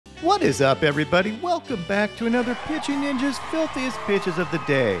What is up, everybody? Welcome back to another Pitching Ninja's Filthiest Pitches of the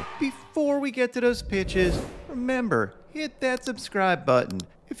Day. Before we get to those pitches, remember, hit that subscribe button.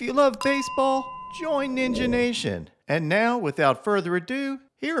 If you love baseball, join Ninja Nation. And now, without further ado,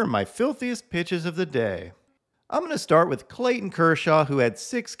 here are my Filthiest Pitches of the Day. I'm going to start with Clayton Kershaw, who had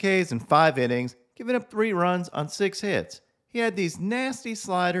 6 Ks in 5 innings, giving up 3 runs on 6 hits. He had these nasty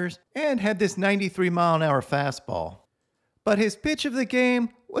sliders and had this 93-mile-an-hour fastball. But his pitch of the game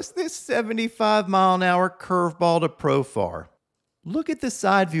was this 75-mile-an-hour curveball to Profar. Look at the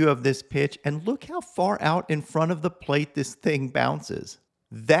side view of this pitch and look how far out in front of the plate this thing bounces.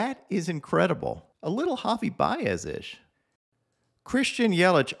 That is incredible. A little Javi Baez-ish. Christian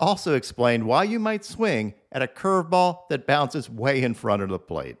Yelich also explained why you might swing at a curveball that bounces way in front of the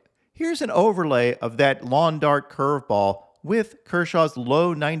plate. Here's an overlay of that lawn dart curveball with Kershaw's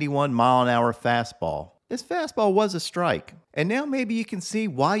low 91-mile-an-hour fastball. This fastball was a strike, and now maybe you can see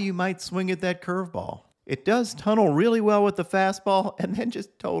why you might swing at that curveball. It does tunnel really well with the fastball and then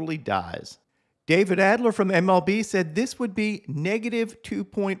just totally dies. David Adler from MLB said this would be negative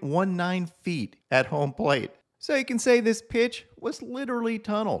 2.19 feet at home plate. So you can say this pitch was literally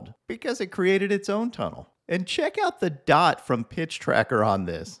tunneled because it created its own tunnel. And check out the dot from Pitch Tracker on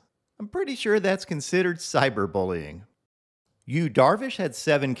this. I'm pretty sure that's considered cyberbullying. Darvish had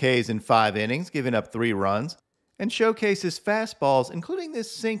 7 Ks in 5 innings, giving up 3 runs, and showcased his fastballs, including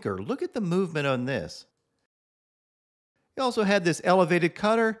this sinker. Look at the movement on this. He also had this elevated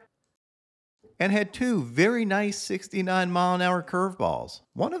cutter and had 2 very nice 69-mile-an-hour curveballs.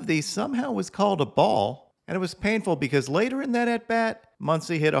 One of these somehow was called a ball, and it was painful because later in that at-bat,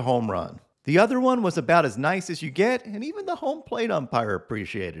 Muncy hit a home run. The other one was about as nice as you get, and even the home plate umpire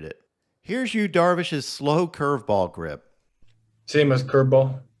appreciated it. Here's Darvish's slow curveball grip. Same as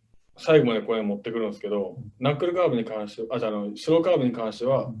curveball. 最後までこれ持ってくるんですけど、ナックルカーブに関しては、スローカーブに関して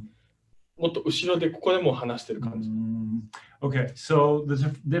は、もっと後ろでここでも離してる感じ。Okay, so the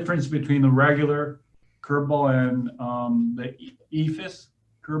difference between the regular curveball and the ephus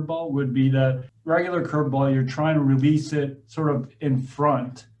curveball would be that regular curveball, you're trying to release it sort of in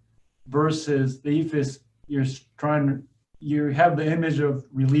front, versus the ephus, you have the image of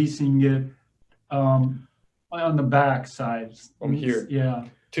releasing it on the back side. From here. Yeah.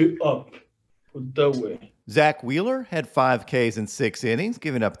 To up. That way. Zack Wheeler had 5 Ks in 6 innings,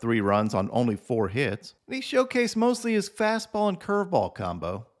 giving up 3 runs on only 4 hits. And he showcased mostly his fastball and curveball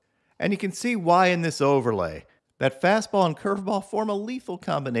combo. And you can see why in this overlay. That fastball and curveball form a lethal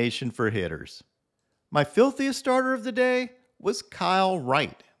combination for hitters. My filthiest starter of the day was Kyle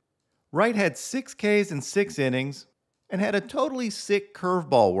Wright. Wright had 6 Ks in 6 innings and had a totally sick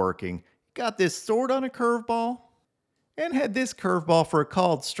curveball working. Got this sword on a curveball and had this curveball for a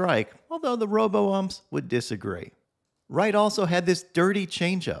called strike, although the robo-umps would disagree. Wright also had this dirty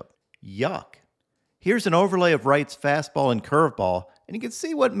changeup. Yuck. Here's an overlay of Wright's fastball and curveball, and you can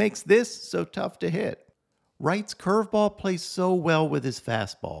see what makes this so tough to hit. Wright's curveball plays so well with his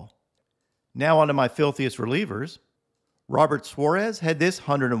fastball. Now onto my filthiest relievers. Robert Suarez had this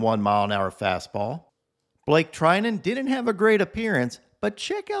 101-mile-an-hour fastball. Blake Trinan didn't have a great appearance, but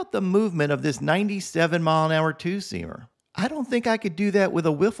check out the movement of this 97-mile-an-hour two-seamer. I don't think I could do that with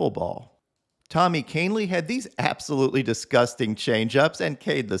a wiffle ball. Tommy Kahnle had these absolutely disgusting changeups and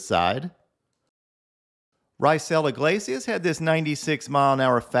K'd the side. Raisel Iglesias had this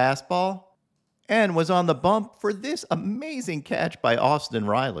 96-mile-an-hour fastball and was on the bump for this amazing catch by Austin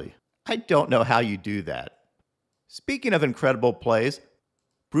Riley. I don't know how you do that. Speaking of incredible plays,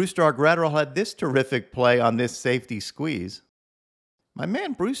 Brusdar Graterol had this terrific play on this safety squeeze. My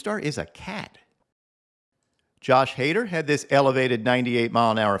man Brusdar is a cat. Josh Hader had this elevated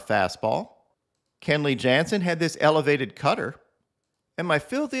 98-mile-an-hour fastball. Kenley Jansen had this elevated cutter. And my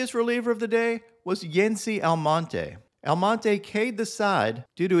filthiest reliever of the day was Yency Almonte. Almonte K'd the side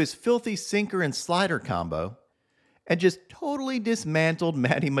due to his filthy sinker and slider combo and just totally dismantled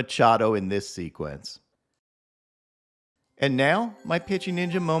Manny Machado in this sequence. And now, my Pitching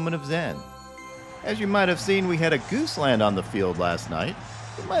Ninja moment of zen. As you might have seen, we had a goose land on the field last night.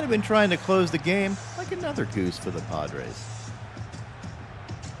 We might have been trying to close the game like another goose for the Padres.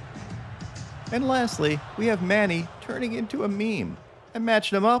 And lastly, we have Manny turning into a meme. I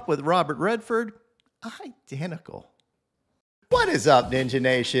matched him up with Robert Redford. Identical. What is up, Ninja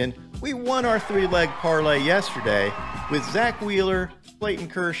Nation? We won our 3-leg parlay yesterday with Zack Wheeler, Clayton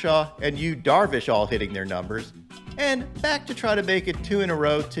Kershaw, and Darvish all hitting their numbers. And back to try to make it 2 in a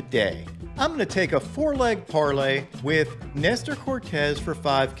row today. I'm going to take a 4-leg parlay with Nestor Cortez for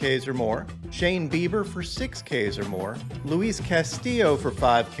 5 Ks or more, Shane Bieber for 6 Ks or more, Luis Castillo for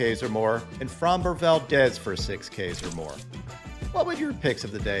 5 Ks or more, and Framber Valdez for 6 Ks or more. What would your picks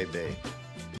of the day be?